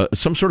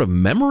 some sort of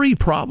memory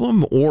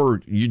problem,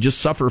 or you just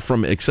suffer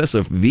from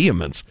excessive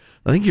vehemence.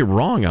 I think you're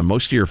wrong on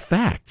most of your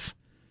facts.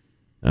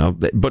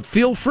 But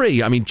feel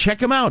free. I mean, check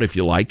them out if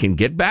you like and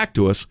get back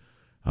to us.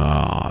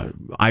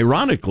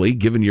 Ironically,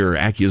 given your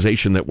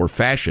accusation that we're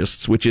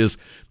fascists, which is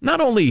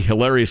not only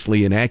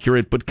hilariously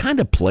inaccurate, but kind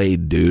of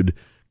played, dude.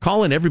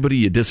 Calling everybody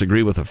you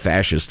disagree with a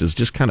fascist is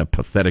just kind of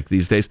pathetic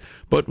these days,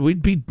 but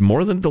we'd be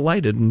more than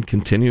delighted in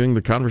continuing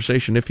the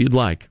conversation if you'd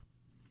like.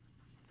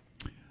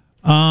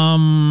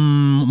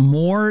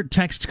 More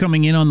text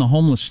coming in on the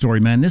homeless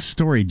story, man. This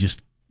story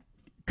just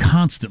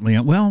constantly,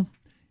 well,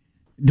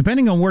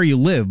 depending on where you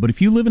live, but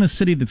if you live in a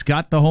city that's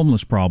got the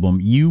homeless problem,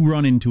 you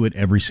run into it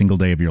every single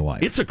day of your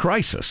life. It's a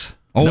crisis.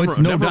 Oh,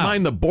 never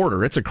mind the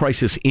border. It's a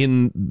crisis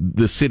in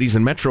the cities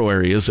and metro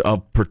areas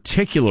of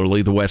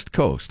particularly the West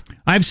Coast.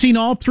 I've seen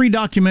all 3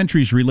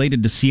 documentaries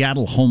related to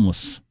Seattle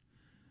homeless.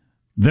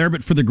 There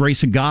But for the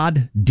Grace of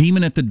God,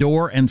 Demon at the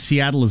Door, and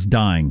Seattle is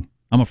Dying.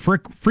 I'm a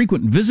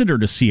frequent visitor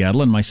to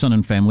Seattle, and my son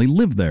and family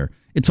live there.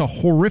 It's a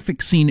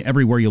horrific scene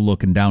everywhere you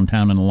look in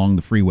downtown and along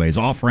the freeways,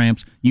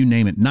 off-ramps, you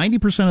name it.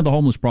 90% of the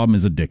homeless problem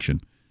is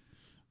addiction.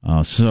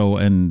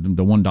 And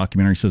the one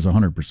documentary says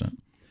 100%.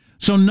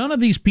 So none of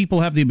these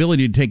people have the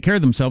ability to take care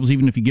of themselves,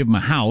 even if you give them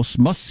a house.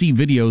 Must-see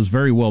videos,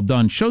 very well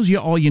done. Shows you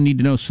all you need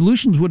to know.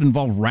 Solutions would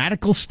involve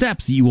radical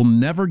steps that you will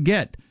never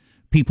get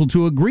people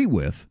to agree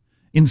with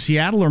in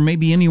Seattle or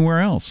maybe anywhere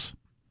else.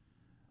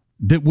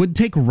 That would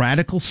take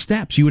radical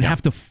steps. You would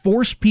have to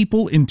force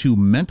people into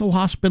mental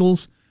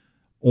hospitals,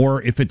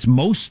 or if it's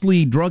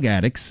mostly drug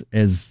addicts,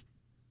 as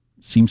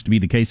seems to be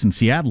the case in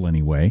Seattle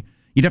anyway,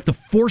 you'd have to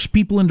force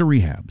people into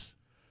rehabs.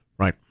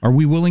 Right. Are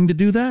we willing to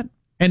do that?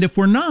 And if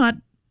we're not,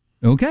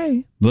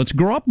 okay, let's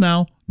grow up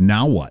now.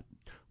 Now what?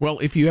 Well,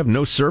 if you have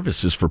no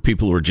services for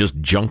people who are just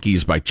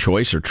junkies by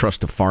choice or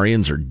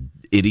trustafarians or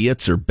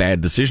idiots or bad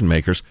decision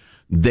makers,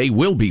 they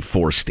will be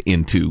forced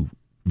into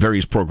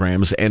various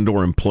programs and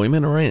or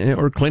employment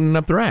or cleaning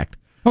up their act.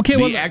 Okay,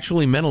 the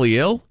actually mentally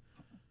ill,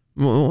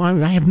 well,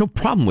 I have no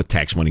problem with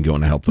tax money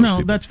going to help those people.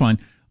 No, that's fine.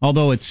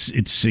 Although it's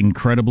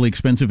incredibly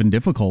expensive and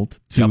difficult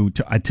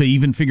to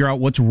even figure out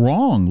what's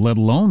wrong, let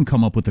alone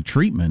come up with a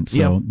treatment.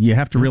 So you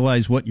have to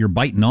realize what you're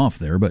biting off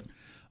there. But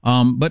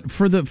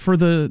for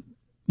the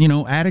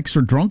addicts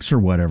or drunks or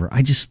whatever,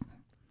 I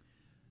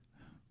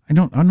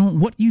don't know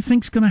what you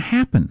think's going to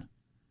happen.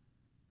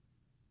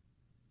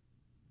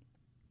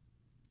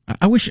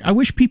 I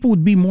wish people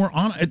would be more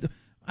on.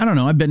 I don't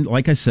know. I've been,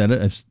 like I said,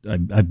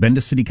 I've been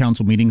to city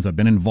council meetings. I've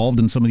been involved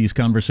in some of these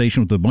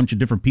conversations with a bunch of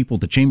different people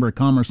at the Chamber of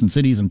Commerce and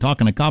cities and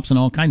talking to cops and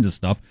all kinds of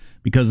stuff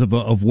because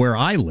of where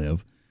I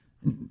live.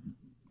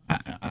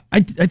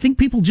 I think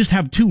people just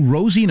have too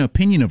rosy an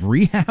opinion of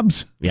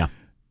rehabs. Yeah.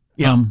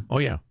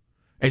 Yeah.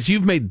 As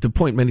you've made the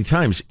point many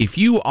times, if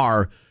you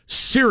are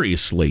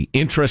seriously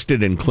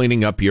interested in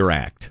cleaning up your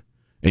act,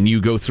 and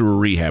you go through a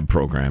rehab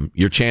program,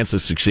 your chance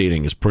of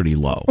succeeding is pretty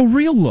low. Oh,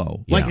 real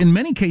low. Yeah. Like in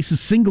many cases,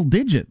 single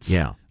digits.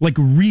 Yeah. Like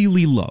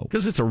really low.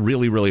 Because it's a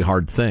really, really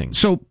hard thing.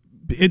 So,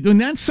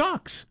 and that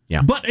sucks.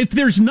 Yeah. But if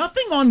there's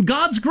nothing on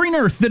God's green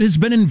earth that has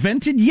been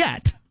invented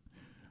yet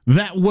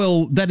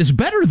that is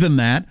better than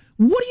that,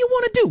 what do you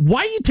want to do?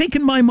 Why are you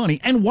taking my money?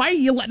 And why are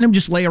you letting them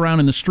just lay around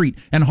in the street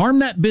and harm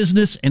that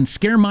business and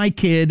scare my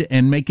kid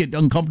and make it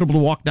uncomfortable to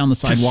walk down the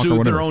sidewalk or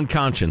whatever? To soothe their own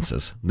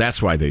consciences.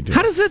 That's why they do it.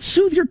 How does that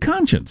soothe your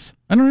conscience?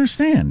 I don't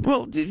understand.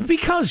 Well,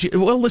 because,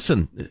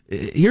 listen,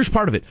 here's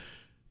part of it.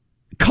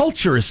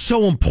 Culture is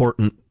so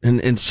important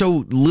and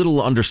so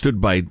little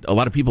understood by a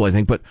lot of people, I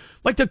think. But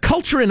like the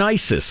culture in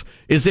ISIS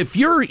is if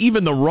you're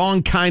even the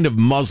wrong kind of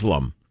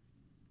Muslim,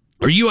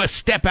 or you a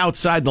step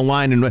outside the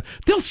line, and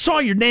they'll saw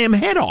your damn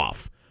head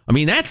off. I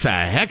mean, that's a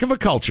heck of a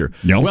culture.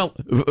 Yep. Well,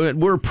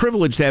 we're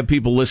privileged to have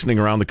people listening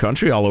around the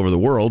country, all over the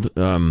world,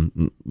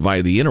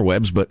 via the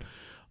interwebs. But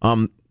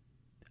on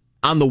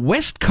the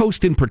West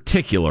Coast in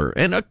particular,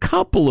 and a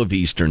couple of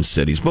eastern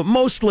cities, but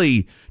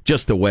mostly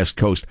just the West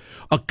Coast,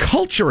 a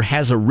culture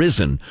has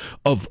arisen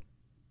of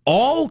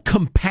all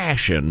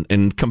compassion,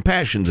 and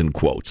compassion's in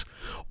quotes,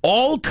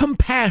 all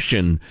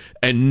compassion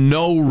and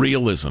no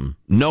realism,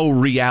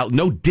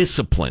 no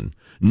discipline,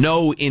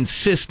 no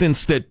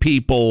insistence that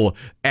people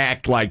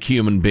act like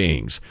human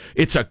beings.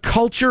 It's a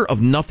culture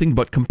of nothing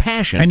but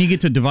compassion. And you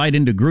get to divide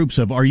into groups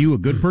of, are you a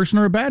good person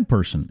or a bad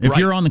person? If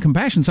you're on the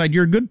compassion side,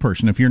 you're a good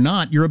person. If you're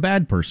not, you're a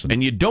bad person.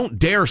 And you don't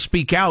dare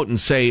speak out and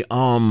say,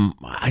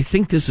 I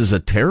think this is a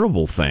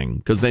terrible thing,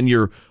 because then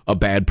you're a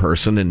bad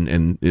person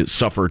and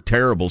suffer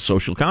terrible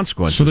social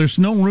consequences. So there's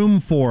no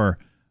room for,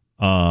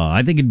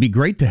 I think it'd be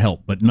great to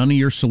help, but none of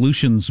your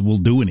solutions will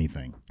do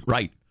anything.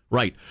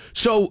 Right.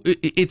 So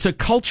it's a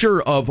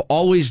culture of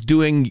always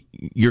doing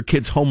your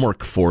kids'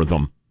 homework for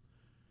them,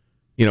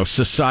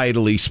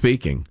 societally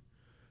speaking.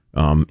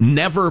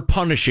 Never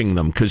punishing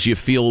them because you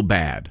feel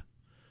bad.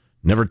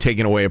 Never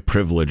taking away a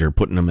privilege or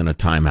putting them in a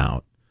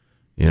timeout.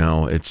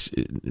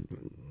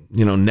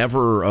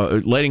 Never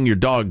letting your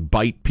dog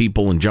bite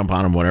people and jump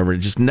on them, whatever.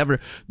 Just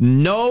never,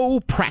 no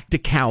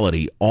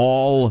practicality,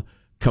 all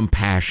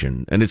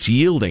compassion. And it's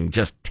yielding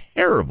just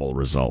terrible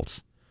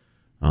results.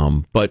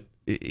 But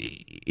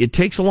it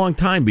takes a long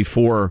time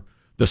before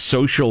the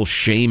social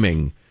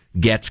shaming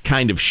gets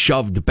kind of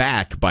shoved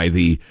back by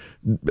the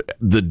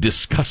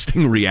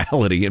disgusting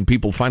reality, and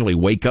people finally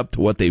wake up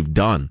to what they've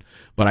done.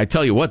 But I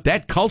tell you what,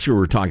 that culture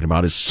we're talking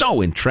about is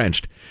so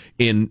entrenched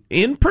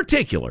in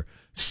particular,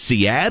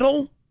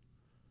 Seattle,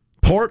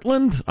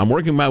 Portland, I'm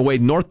working my way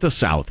north to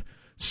south.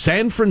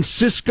 San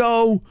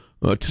Francisco,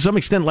 to some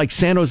extent like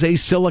San Jose,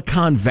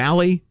 Silicon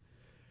Valley,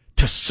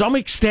 to some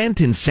extent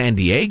in San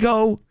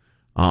Diego.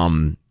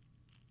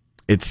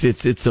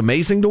 It's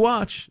amazing to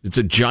watch. It's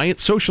a giant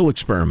social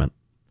experiment.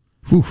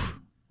 Whew.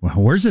 Well,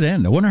 where's it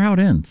end? I wonder how it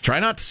ends. Try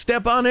not to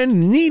step on any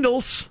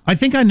needles. I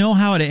think I know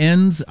how it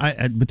ends.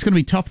 It's going to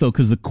be tough, though,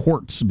 because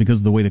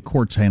of the way the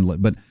courts handle it.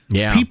 But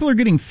people are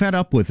getting fed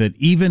up with it,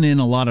 even in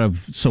a lot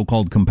of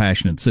so-called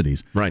compassionate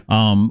cities. Right.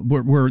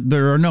 Where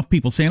there are enough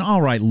people saying,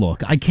 all right,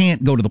 look, I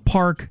can't go to the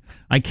park.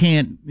 I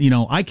can't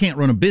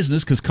run a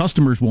business because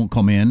customers won't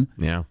come in.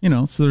 Yeah.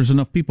 So there's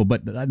enough people.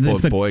 But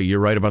boy,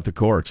 you're right about the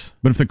courts.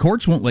 But if the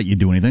courts won't let you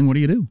do anything, what do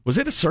you do? Was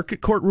it a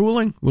circuit court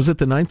ruling? Was it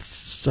the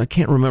Ninth? I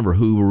can't remember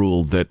who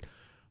ruled that.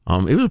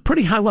 It was a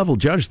pretty high-level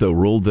judge, though,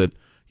 ruled that,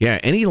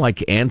 any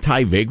like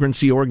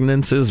anti-vagrancy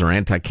ordinances or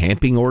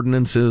anti-camping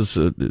ordinances,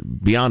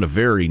 beyond a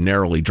very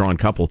narrowly drawn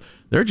couple,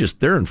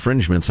 they're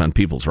infringements on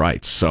people's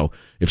rights. So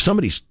if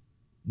somebody's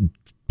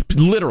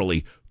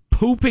literally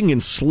pooping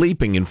and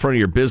sleeping in front of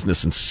your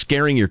business and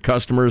scaring your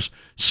customers,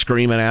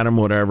 screaming at them,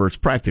 whatever, it's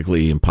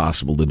practically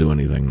impossible to do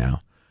anything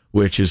now,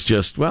 which is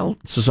just,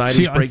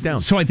 society's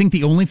breakdown. So I think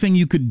the only thing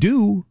you could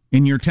do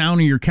in your town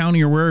or your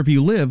county or wherever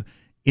you live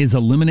is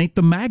eliminate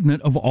the magnet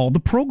of all the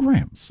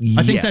programs.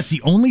 I think that's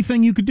the only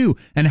thing you could do,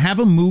 and have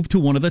them move to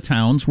one of the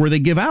towns where they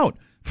give out,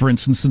 for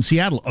instance, in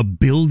Seattle, $1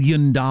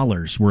 billion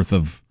worth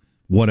of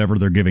whatever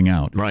they're giving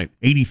out. Right.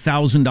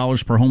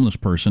 $80,000 per homeless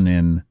person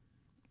in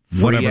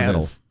whatever that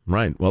is.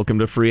 Right. Welcome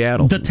to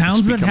Freadle. The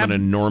towns that have an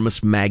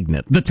enormous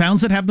magnet. The towns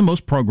that have the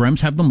most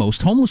programs have the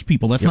most homeless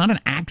people. That's not an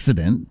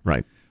accident.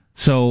 Right.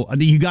 So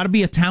you got to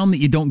be a town that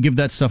you don't give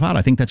that stuff out.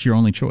 I think that's your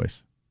only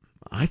choice.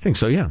 I think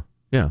so, yeah.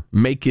 Yeah,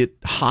 make it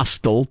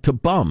hostile to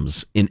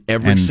bums in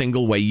every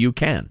single way you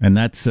can. And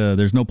that's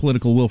there's no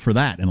political will for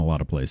that in a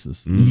lot of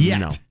places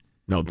yet.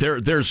 No,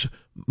 there's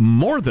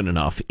more than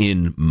enough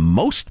in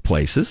most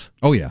places.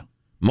 Oh, yeah.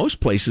 Most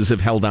places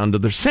have held on to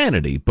their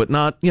sanity, but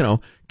not,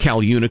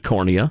 Cal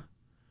Unicornia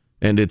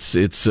and its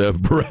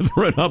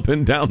brethren up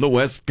and down the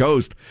West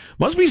Coast.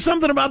 Must be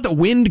something about the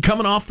wind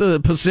coming off the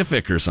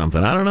Pacific or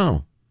something. I don't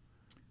know.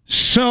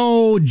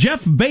 So,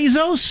 Jeff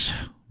Bezos,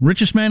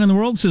 richest man in the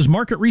world, says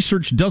market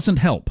research doesn't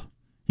help.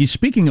 He's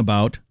speaking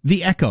about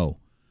the Echo,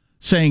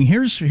 saying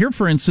here,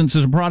 for instance,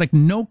 is a product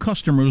no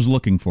customer was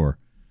looking for.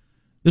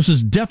 This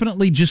is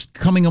definitely just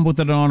coming up with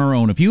it on our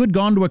own. If you had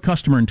gone to a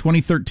customer in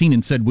 2013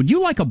 and said, would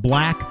you like a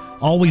black,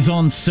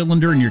 always-on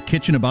cylinder in your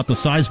kitchen about the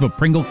size of a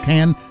Pringle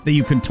can that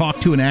you can talk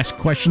to and ask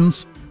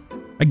questions,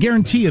 I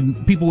guarantee you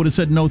people would have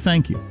said no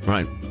thank you.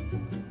 Right.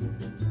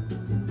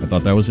 I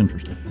thought that was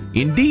interesting.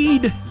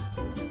 Indeed.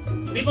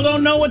 People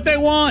don't know what they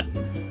want.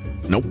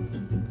 Nope.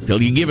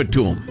 Till you give it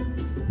to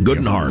them. Good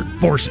and hard.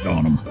 Force it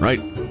on them.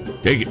 Right.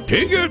 Take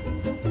it.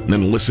 And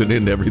then listen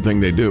in to everything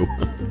they do.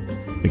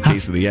 In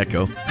case of the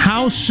Echo.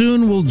 How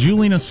soon will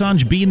Julian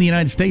Assange be in the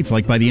United States?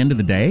 Like by the end of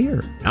the day?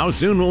 Or how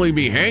soon will he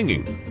be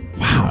hanging?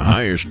 Wow. The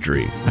highest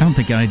tree. I don't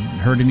think I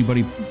heard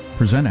anybody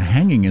present a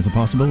hanging as a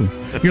possibility.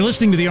 You're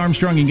listening to the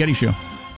Armstrong and Getty Show.